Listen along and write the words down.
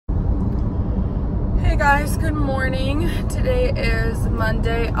guys, good morning. Today is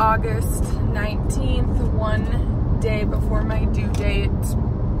Monday, August 19th, one day before my due date.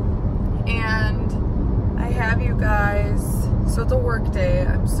 And I have you guys, so it's a work day.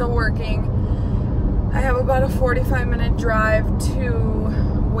 I'm still working. I have about a 45-minute drive to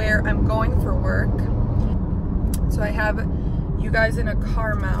where I'm going for work. So I have you guys in a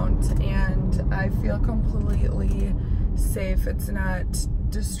car mount and I feel completely safe. It's not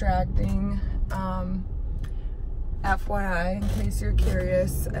distracting. FYI, in case you're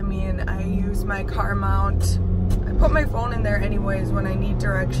curious, I mean, I use my car mount. I put my phone in there anyways when I need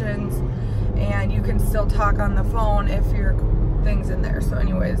directions, and you can still talk on the phone if your thing's in there. So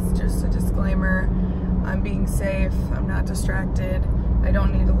anyways, just a disclaimer, I'm being safe, I'm not distracted, I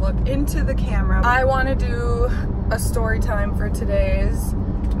don't need to look into the camera. I want to do a story time for today's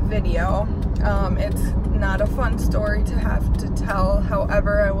video. It's not a fun story to have to tell,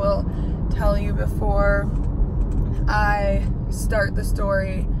 however, I will tell you before I start the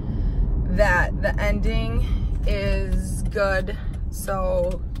story that the ending is good,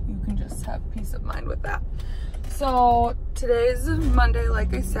 so you can just have peace of mind with that. So today's Monday,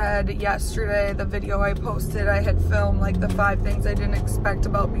 like I said. Yesterday, the video I posted, I had filmed like the 5 things I didn't expect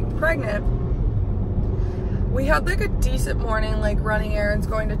about being pregnant. We had like a decent morning, like running errands,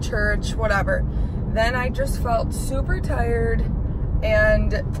 going to church, whatever. Then I just felt super tired,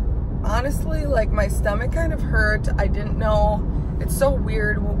 and honestly, like my stomach kind of hurt. I didn't know. It's so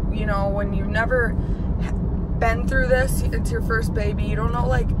weird, you know, when you've never been through this, it's your first baby, you don't know,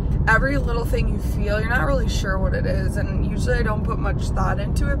 like every little thing you feel, you're not really sure what it is. And usually I don't put much thought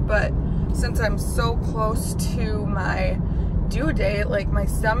into it, but since I'm so close to my due date, like my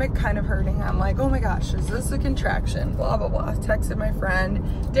stomach kind of hurting, I'm like, oh my gosh, is this a contraction? Blah blah blah. Texted my friend.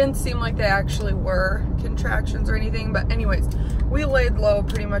 Didn't seem like they actually were contractions or anything, but anyways, we laid low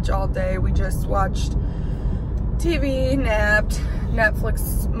pretty much all day. We just watched TV, napped,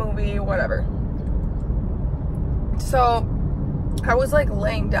 Netflix movie, whatever. So I was like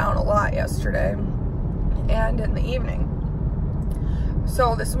laying down a lot yesterday and in the evening.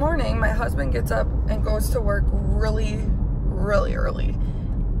 So this morning my husband gets up and goes to work really early,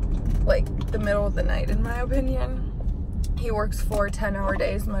 like the middle of the night in my opinion. He works 4 10-hour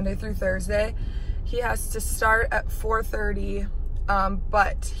days, Monday through Thursday. He has to start at 4:30,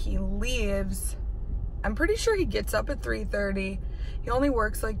 but he leaves, I'm pretty sure he gets up at 3:30. He only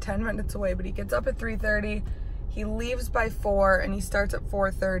works like 10 minutes away, but he gets up at 3:30. He leaves by 4 and he starts at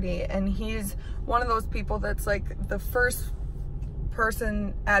 4:30, and he's one of those people that's like the first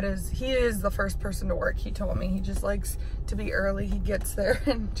person he is the first person to work. He told me he just likes to be early. He gets there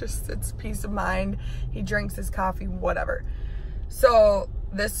and just, it's peace of mind. He drinks his coffee, whatever. So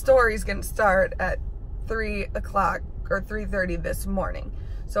this story is going to start at 3 o'clock or 3:30 this morning.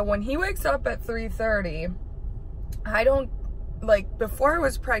 So when he wakes up at 3:30, I don't, like before I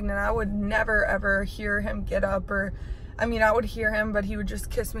was pregnant, I would never ever hear him get up, or I mean, I would hear him, but he would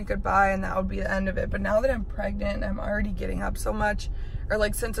just kiss me goodbye and that would be the end of it. But now that I'm pregnant, I'm already getting up so much, or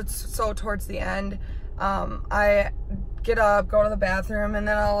like since it's so towards the end, I get up, go to the bathroom, and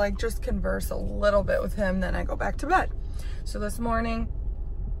then I'll like just converse a little bit with him, then I go back to bed. So this morning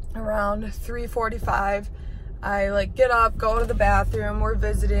around 3:45, I like get up, go to the bathroom, we're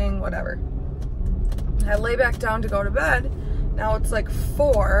visiting, whatever. I lay back down to go to bed. Now it's like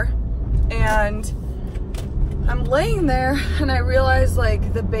 4 and I'm laying there and I realize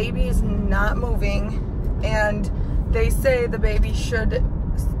like the baby's not moving, and they say the baby should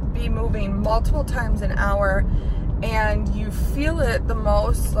be moving multiple times an hour, and you feel it the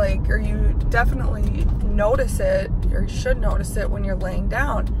most, like, or you definitely notice it, or should notice it when you're laying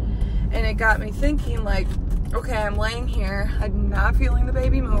down. And it got me thinking, like, okay, I'm laying here, I'm not feeling the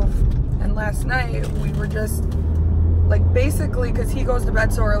baby move. And last night we were just like, basically, because he goes to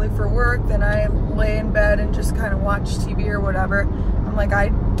bed so early for work, then I lay in bed and just kind of watch TV or whatever. I'm like, I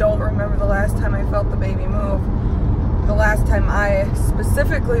don't remember the last time I felt the baby move. The last time I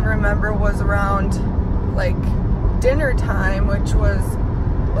specifically remember was around like dinner time, which was,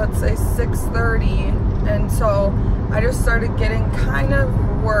 let's say 6:30. And so I just started getting kind of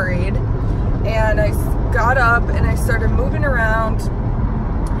worried, and I got up and I started moving around.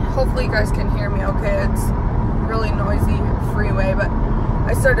 Hopefully you guys can hear me okay. It's really noisy freeway, but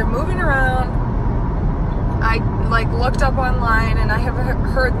I started moving around. I like looked up online, and I have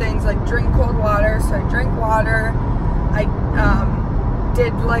heard things like drink cold water, so I drank water. I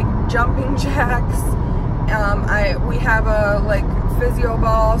did like jumping jacks. We have a like physio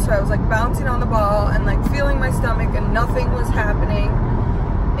ball, so I was like bouncing on the ball and like feeling my stomach, and nothing was happening.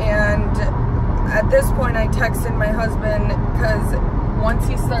 And at this point I texted my husband because once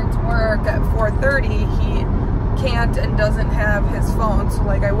he starts work at 4:30, he can't and doesn't have his phone, so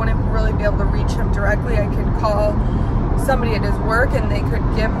like I wouldn't really be able to reach him directly. I could call somebody at his work and they could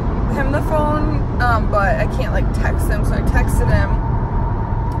give him the phone, but I can't like text him. So I texted him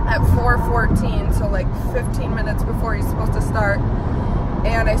at 4:14, so like 15 minutes before he's supposed to start,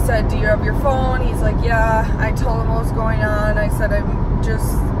 and I said, do you have your phone? He's like, yeah. I told him what was going on. I said, I'm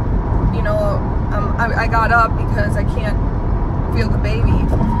just, you know, I got up because I can't feel the baby,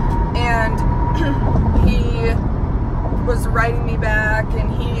 and he was writing me back,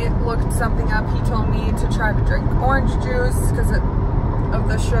 and he looked something up. He told me to try to drink orange juice because of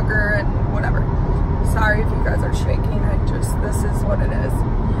the sugar and whatever. Sorry if you guys are shaking. This is what it is.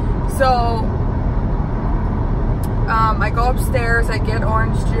 So I go upstairs, I get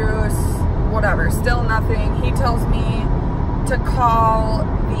orange juice, whatever, still nothing. He tells me to call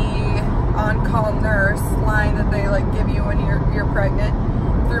the on-call nurse line that they like give you when you're pregnant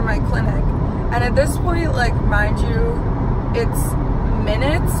through my clinic. And at this point, like, mind you, it's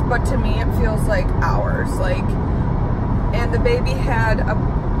minutes, but to me it feels like hours. Like, and the baby had a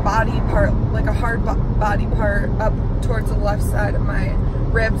body part, like a hard body part up towards the left side of my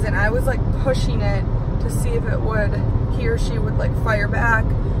ribs, and I was like pushing it to see if it would, he or she would like fire back.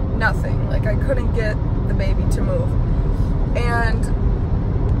 Nothing. Like, I couldn't get the baby to move. And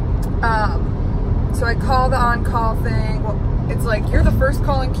so I call the on-call thing. Well, it's like, you're the first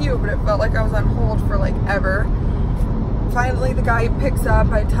call in queue, but it felt like I was on hold for like ever. Finally, the guy picks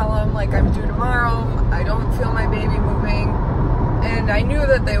up. I tell him like I'm due tomorrow. I don't feel my baby moving. And I knew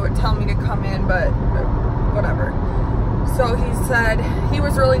that they would tell me to come in, but whatever. So he said, he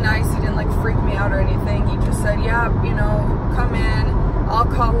was really nice. He didn't like freak me out or anything. He just said, yeah, you know, come in. I'll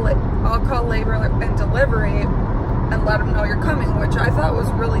call labor and delivery and let them know you're coming, which I thought was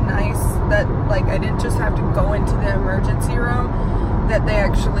really nice, that like I didn't just have to go into the emergency room, that they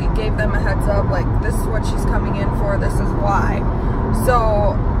actually gave them a heads up, like, this is what she's coming in for, this is why.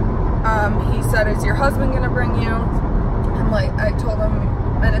 So he said, is your husband gonna bring you? I'm like, I told him,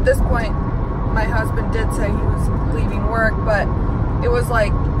 and at this point my husband did say he was leaving work, but it was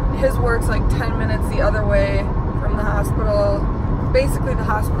like his work's like 10 minutes the other way from the hospital. Basically the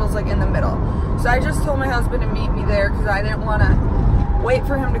hospital's like in the middle. So I just told my husband to meet me there because I didn't want to wait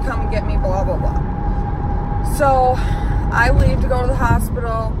for him to come and get me, blah, blah, blah. So I leave to go to the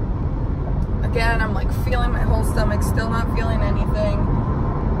hospital. Again, I'm like feeling my whole stomach, still not feeling anything.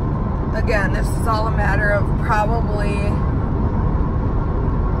 Again, this is all a matter of probably,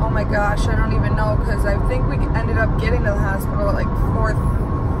 oh my gosh, I don't even know, because I think we ended up getting to the hospital at like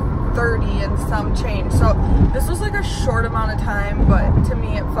 4:30 and some change. So this was like a short amount of time, but to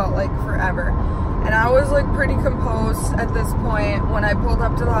me it felt like forever. And I was like pretty composed at this point. When I pulled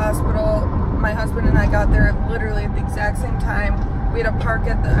up to the hospital, my husband and I got there literally at the exact same time. We had to park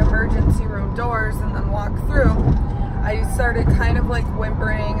at the emergency room doors and then walk through. I started kind of like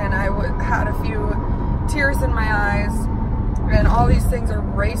whimpering, and I had a few tears in my eyes, and all these things are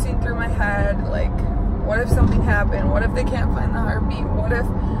racing through my head. Like, what if something happened? What if they can't find the heartbeat? What if,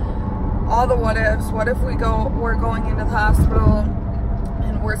 all the what ifs. What if we're going into the hospital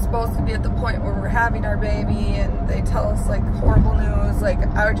and we're supposed to be at the point where we're having our baby and they tell us like horrible news? Like,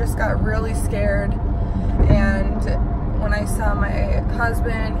 I just got really scared. And when I saw my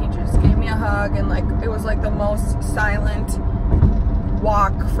husband, he just gave me a hug, and like it was like the most silent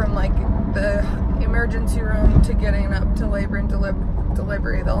walk from like the emergency room to getting up to labor and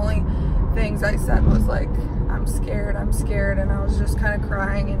delivery. The only things I said was like, I'm scared, and I was just kind of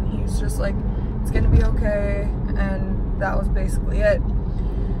crying, and he was just like, it's gonna be okay, and that was basically it.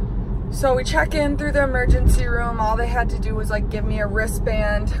 So we check in through the emergency room. All they had to do was like give me a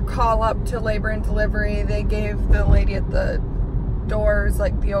wristband, call up to labor and delivery. They gave the lady at the doors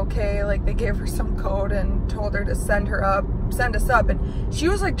like the okay, like they gave her some code and told her to send us up, and she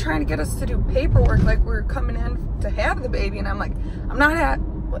was like trying to get us to do paperwork like we were coming in to have the baby, and I'm like,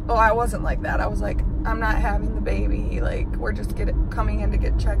 I wasn't like that. I was like, I'm not having the baby, like we're just coming in to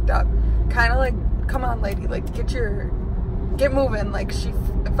get checked up. Kind of like, come on lady, like get moving. Like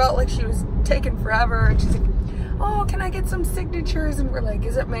it felt like she was taking forever, and she's like, oh, can I get some signatures? And we're like,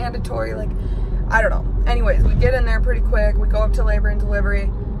 is it mandatory? Like, I don't know. Anyways, we get in there pretty quick. We go up to labor and delivery.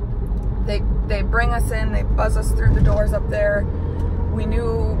 They bring us in, they buzz us through the doors up there. We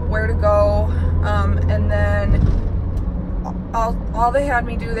knew where to go, and then all they had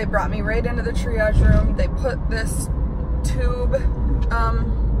me do, they brought me right into the triage room. They put this tube,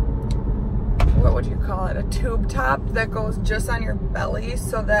 what would you call it? A tube top that goes just on your belly,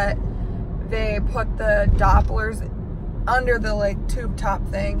 so that they put the Dopplers under the like tube top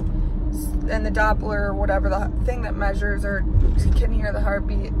thing, and the Doppler or whatever, the thing that measures or can hear the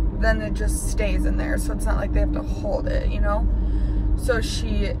heartbeat, then it just stays in there. So it's not like they have to hold it, you know? So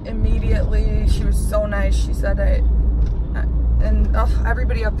she immediately, she was so nice. She said,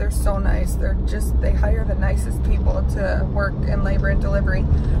 everybody up there's so nice. They hire the nicest people to work in labor and delivery,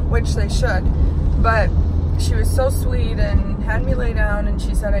 which they should. But she was so sweet and had me lay down, and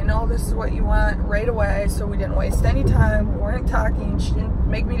she said, I know this is what you want right away. So we didn't waste any time. We weren't talking. She didn't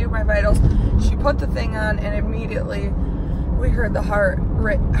make me do my vitals. She put the thing on, and immediately we heard the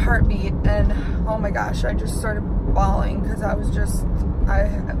heartbeat, and oh my gosh, I just started bawling because I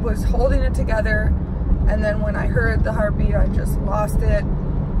was holding it together. And then when I heard the heartbeat, I just lost it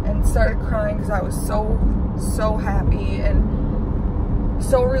and started crying because I was so happy and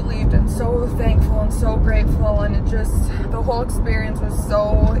so relieved and so thankful and so grateful. And the whole experience was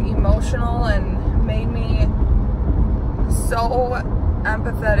so emotional and made me so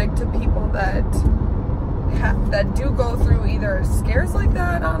empathetic to people that do go through either scares like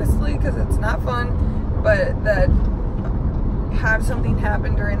that, honestly, because it's not fun, but that have something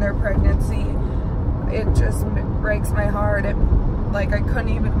happen during their pregnancy. It just breaks my heart. I couldn't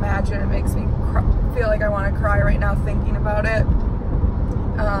even imagine. It makes me feel like I want to cry right now thinking about it.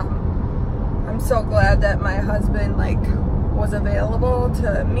 I'm so glad that my husband was available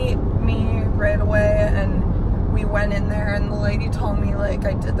to meet me right away, and we went in there, and the lady told me I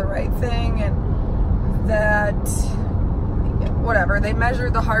did the right thing, and that whatever, they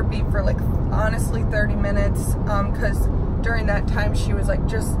measured the heartbeat for honestly 30 minutes, because during that time she was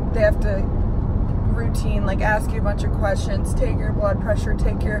they have to routine, ask you a bunch of questions, take your blood pressure,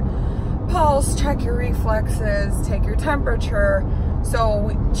 take your pulse, check your reflexes, take your temperature. So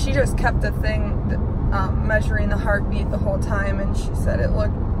she just kept the thing measuring the heartbeat the whole time, and she said it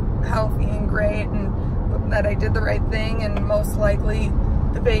looked healthy and great, and that I did the right thing, and most likely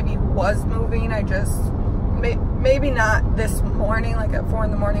the baby was moving. I just maybe not this morning, at 4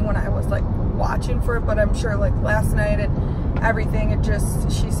 in the morning when I was watching for it, but I'm sure last night and everything,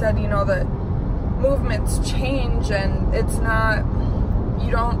 she said, you know, the movements change, and it's not, you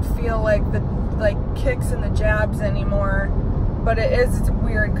don't feel the kicks and the jabs anymore, but it is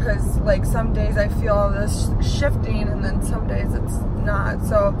weird because some days I feel all this shifting, and then some days it's not.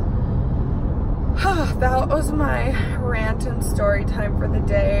 So that was my rant and story time for the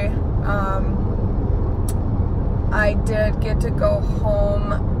day. I did get to go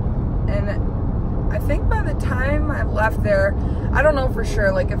home, and I think by the time I left there, I don't know for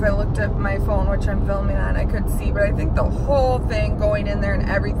sure, if I looked at my phone, which I'm filming on, I could see, but I think the whole thing going in there and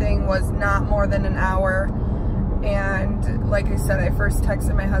everything was not more than an hour. And like I said, I first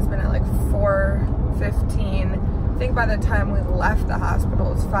texted my husband at 4:15. I think by the time we left the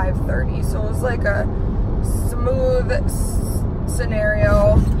hospital, it was 5:30. So it was a smooth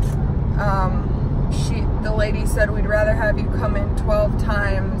scenario. The lady said, we'd rather have you come in 12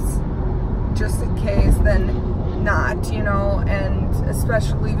 times just in case than not, you know, and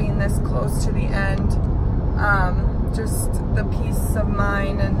especially being this close to the end, just the peace of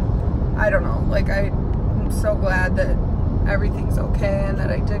mind, and I don't know, I'm so glad that everything's okay and that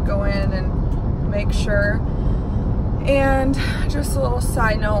I did go in and make sure. And just a little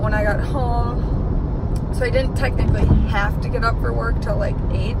side note, when I got home, so I didn't technically have to get up for work till 8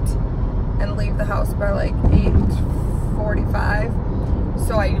 and leave the house by 8:45.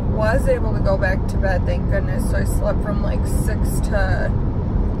 So I was able to go back to bed, thank goodness. So I slept from 6 to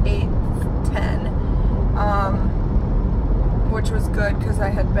 8:10, which was good because I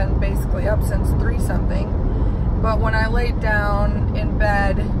had been basically up since 3 something. But when I laid down in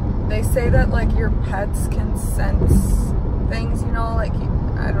bed, they say that your pets can sense things, you know, I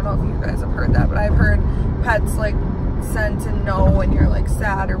don't know if you guys have heard that, but I've heard pets sense and know when you're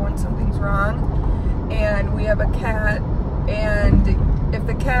sad or when something's wrong. And we have a cat, and if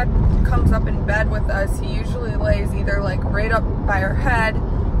the cat comes up in bed with us, he usually lays either right up by our head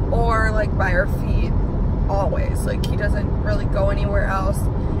or by our feet, always. He doesn't really go anywhere else.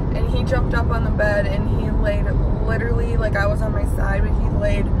 And he jumped up on the bed, and he laid literally, I was on my side, but he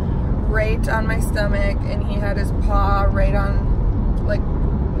laid right on my stomach, and he had his paw right on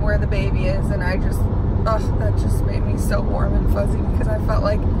where the baby is. And I just, that just made me so warm and fuzzy, because I felt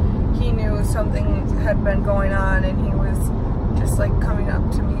like he knew something had been going on, and he was just coming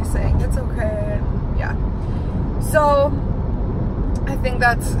up to me saying it's okay. And yeah, so I think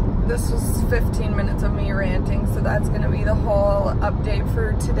this was 15 minutes of me ranting, so that's gonna be the whole update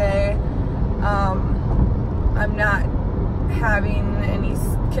for today. I'm not having any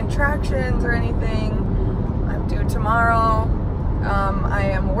contractions or anything. I'm due tomorrow. I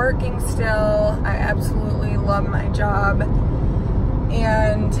am working still. I absolutely love my job,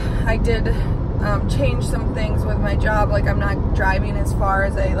 And I did change some things with my job. Like, I'm not driving as far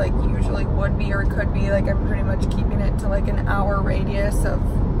as I like usually would be or could be. Like, I'm pretty much keeping it to like an hour radius of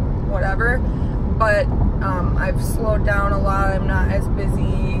whatever. But I've slowed down a lot. I'm not as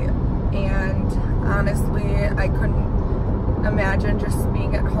busy, and honestly, I couldn't imagine just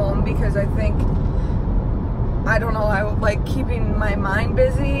being at home, because I think, I don't know, I would like keeping my mind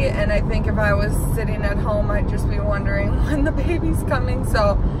busy, and I think if I was sitting at home, I'd just be wondering when the baby's coming.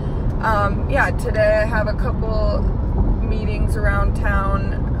 So yeah, today I have a couple meetings around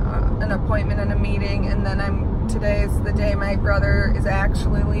town, an appointment and a meeting, and then today is the day my brother is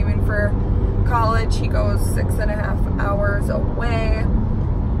actually leaving for college. He goes 6.5 hours away,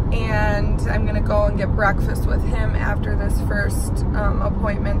 and I'm gonna go and get breakfast with him after this first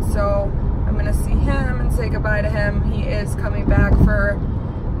appointment. So I'm gonna see him and say goodbye to him. He is coming back for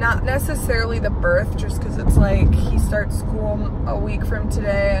not necessarily the birth, just because it's like he starts school a week from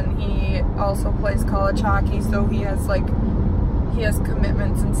today, and he also plays college hockey, so he has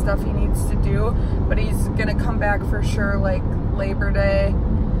commitments and stuff he needs to do. But he's gonna come back for sure like Labor Day.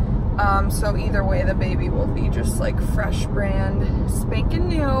 So either way, the baby will be just like fresh brand spanking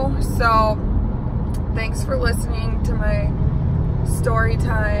new. So thanks for listening to my story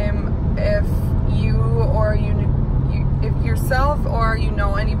time. If you or if yourself or you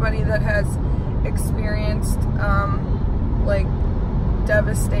know anybody that has experienced like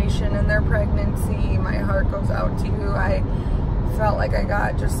devastation in their pregnancy, my heart goes out to you. I felt like I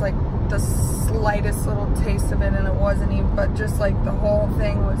got just like the slightest little taste of it, and it wasn't even, but just like the whole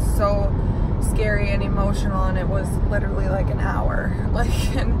thing was so scary and emotional, and it was literally like an hour.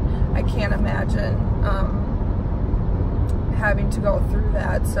 Like, and I can't imagine having to go through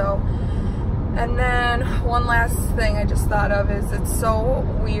that. So, and then one last thing I just thought of is, it's so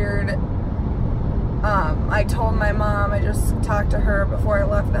weird. I told my mom, I just talked to her before I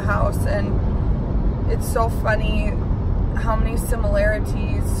left the house, and it's so funny how many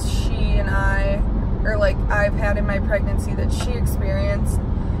similarities she and I, or like I've had in my pregnancy that she experienced.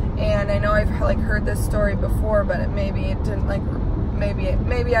 And I know I've like heard this story before, but maybe it didn't, like,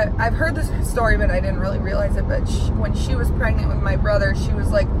 maybe I've heard this story, but I didn't really realize it. But when she was pregnant with my brother, she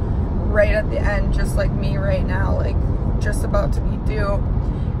was like right at the end, just like me right now, like just about to be due,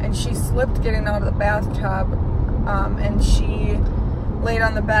 and she slipped getting out of the bathtub, and she laid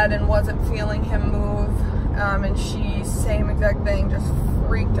on the bed and wasn't feeling him move, and she, same exact thing, just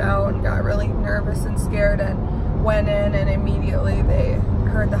freaked out and got really nervous and scared, and went in, and immediately they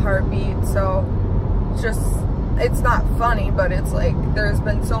heard the heartbeat. So just, it's not funny, but it's like there's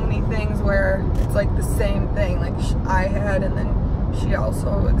been so many things where it's like the same thing, like I had, and then she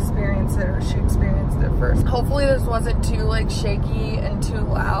also experienced it, or she experienced it first. Hopefully this wasn't too like shaky and too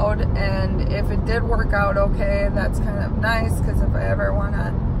loud, and if it did work out okay, that's kind of nice, because if I ever want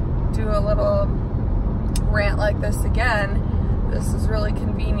to do a little rant like this again, this is really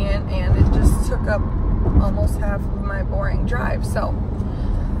convenient, and it just took up almost half of my boring drive. So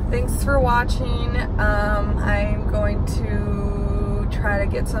thanks for watching. I'm going to try to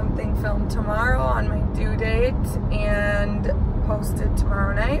get something filmed tomorrow on my due date and posted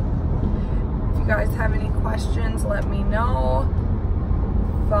tomorrow night. If you guys have any questions, let me know.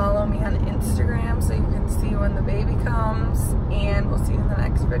 Follow me on Instagram so you can see when the baby comes, and we'll see you in the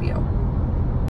next video.